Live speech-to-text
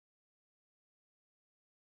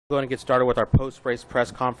Go ahead and get started with our post-race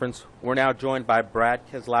press conference. We're now joined by Brad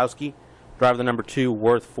Keselowski, driver the number 2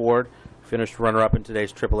 Worth Ford, finished runner-up in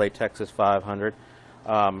today's AAA Texas 500.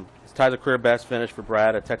 It's ties a career best finish for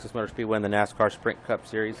Brad at Texas Motor Speedway in the NASCAR Sprint Cup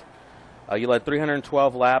Series. You led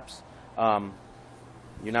 312 laps. You're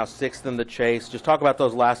now 6th in the chase. Just talk about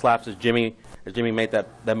those last laps as Jimmy made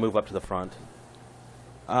that move up to the front.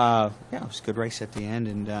 Yeah, it was a good race at the end,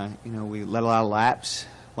 and we led a lot of laps,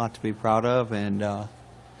 a lot to be proud of, and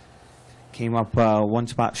came up one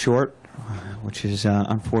spot short, which is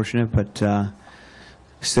unfortunate, but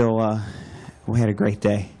still we had a great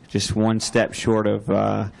day. Just one step short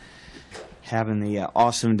of having the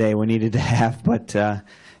awesome day we needed to have, but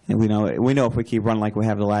we know if we keep running like we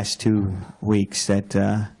have the last 2 weeks that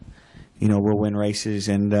we'll win races,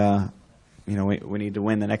 and we need to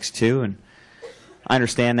win the next 2, and I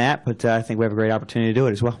understand that, but I think we have a great opportunity to do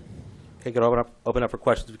it as well. Okay, good. Open up for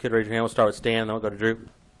questions. If you could raise your hand, we'll start with Stan, and then we'll go to Drew.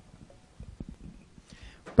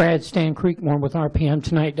 Brad, Stan Creekmore with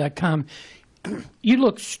RPMTonight.com. You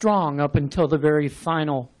looked strong up until the very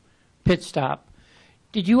final pit stop.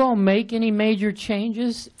 Did you all make any major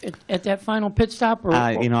changes at that final pit stop?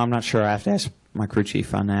 I'm not sure. I have to ask my crew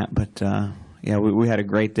chief on that. But, yeah, we had a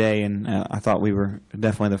great day, and I thought we were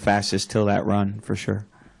definitely the fastest till that run, for sure.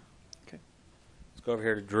 Okay. Let's go over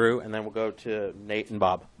here to Drew, and then we'll go to Nate and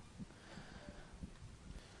Bob.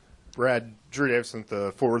 Brad, Drew Davison,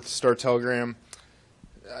 the Fort Worth Star-Telegram.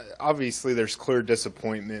 Obviously, there's clear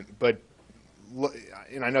disappointment,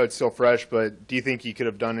 and I know it's still fresh, but do you think you could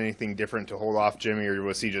have done anything different to hold off Jimmy, or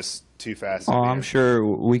was he just too fast? Oh, I'm sure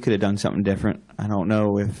we could have done something different. I don't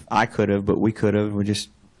know if I could have, but we could have.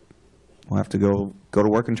 We'll have to go to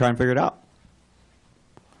work and try and figure it out.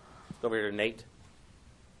 Let's go over here to Nate.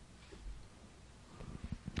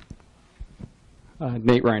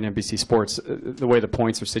 Nate Ryan, NBC Sports. The way the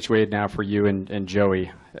points are situated now for you and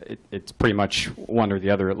Joey, it's pretty much one or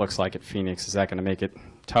the other, it looks like, at Phoenix. Is that going to make it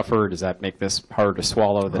tougher? Does that make this harder to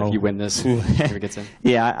swallow that if you win this, if it gets in?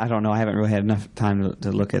 Yeah, I don't know. I haven't really had enough time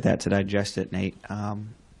to look at that, to digest it, Nate.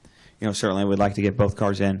 Certainly we'd like to get both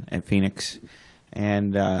cars in at Phoenix,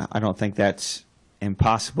 and I don't think that's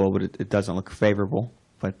impossible, but it doesn't look favorable.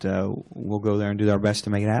 But we'll go there and do our best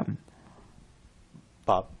to make it happen.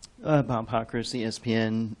 Bob. Bob Hawkers,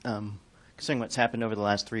 ESPN. Considering what's happened over the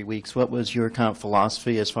last 3 weeks, what was your kind of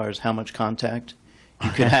philosophy as far as how much contact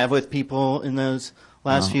you could have with people in those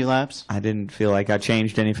last few laps? I didn't feel like I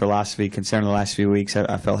changed any philosophy concerning the last few weeks.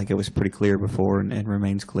 I felt like it was pretty clear before, and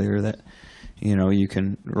remains clear that you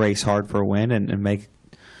can race hard for a win and make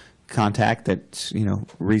contact that's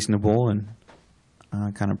reasonable and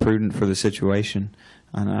kind of prudent for the situation.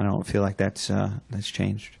 And I don't feel like that's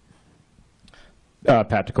changed.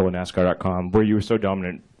 Pat Ticola, NASCAR.com, where you were so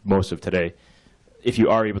dominant most of today. If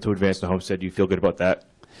you are able to advance to Homestead, do you feel good about that?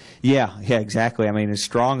 Yeah, exactly. I mean, as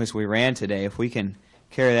strong as we ran today, if we can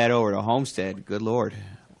carry that over to Homestead, good Lord,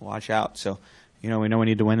 watch out. So, we know we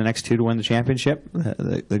need to win the next 2 to win the championship.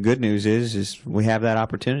 The good news is we have that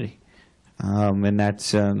opportunity, and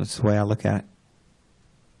that's the way I look at it.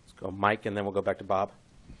 Let's go Mike, and then we'll go back to Bob.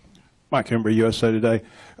 Mike Hember, USA Today.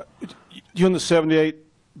 You in the 78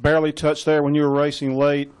 barely touched there when you were racing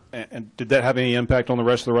late, and did that have any impact on the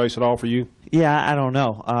rest of the race at all for you? Yeah, I don't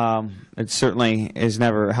know. It certainly is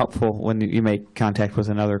never helpful when you make contact with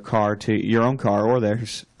another car, to your own car or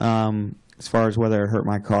theirs. As far as whether it hurt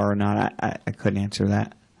my car or not, I couldn't answer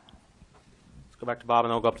that. Let's go back to Bob,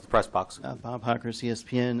 and then we'll go up to the press box. Bob Hawkers,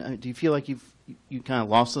 ESPN. Do you feel like you kind of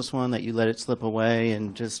lost this one, that you let it slip away,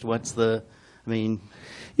 and just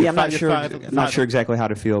Yeah, I'm not sure exactly how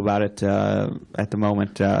to feel about it at the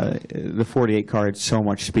moment. The 48 car had so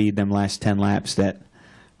much speed them last 10 laps that,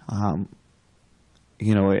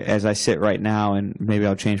 as I sit right now, and maybe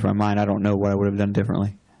I'll change my mind, I don't know what I would have done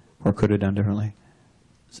differently or could have done differently.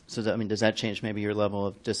 So, does that change maybe your level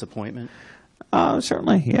of disappointment?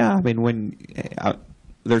 Certainly, yeah. I mean,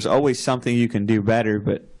 there's always something you can do better,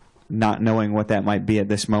 but not knowing what that might be at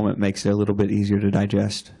this moment makes it a little bit easier to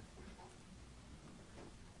digest.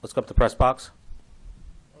 Let's go up to the press box.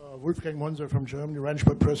 Wolfgang Monzer from Germany,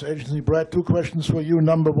 Ranchport Press Agency. Brad, 2 questions for you.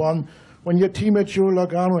 Number 1, when your teammate Joe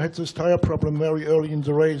Logano had this tire problem very early in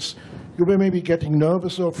the race, you were maybe getting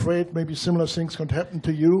nervous or afraid maybe similar things could happen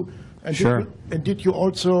to you? And sure. Did you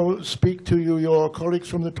also speak to your colleagues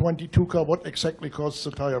from the 22 car? What exactly caused the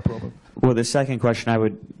tire problem? Well, the second question I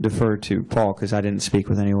would defer to Paul, because I didn't speak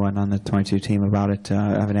with anyone on the 22 team about it.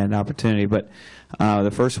 I haven't had an opportunity. But the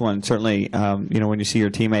first one, certainly, when you see your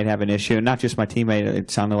teammate have an issue, and not just my teammate, it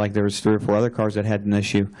sounded like there was 3 or 4 other cars that had an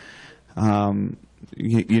issue.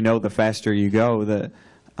 The faster you go,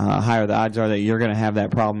 higher the odds are that you're going to have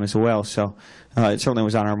that problem as well. So it certainly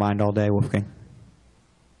was on our mind all day, Wolfgang.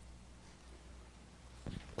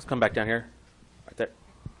 Let's come back down here. Right there.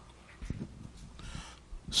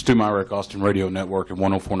 Stu Myrick, Austin Radio Network, and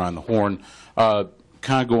 104.9 The Horn.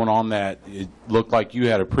 Kind of going on that, it looked like you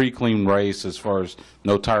had a pretty clean race as far as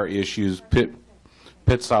no tire issues. Pit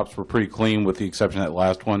stops were pretty clean with the exception of that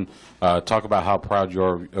last one. Talk about how proud you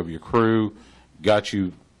are of your crew. Got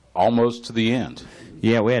you almost to the end.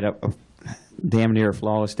 Yeah, we had a damn near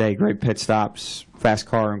flawless day. Great pit stops, fast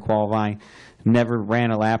car in qualifying. Never ran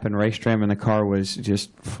a lap in race trim, and the car was just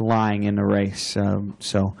flying in the race.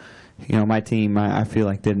 So, you know, my team, I feel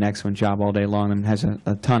like, did an excellent job all day long and has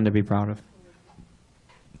a ton to be proud of.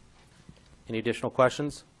 Any additional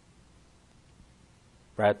questions?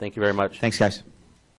 Brad, thank you very much. Thanks, guys.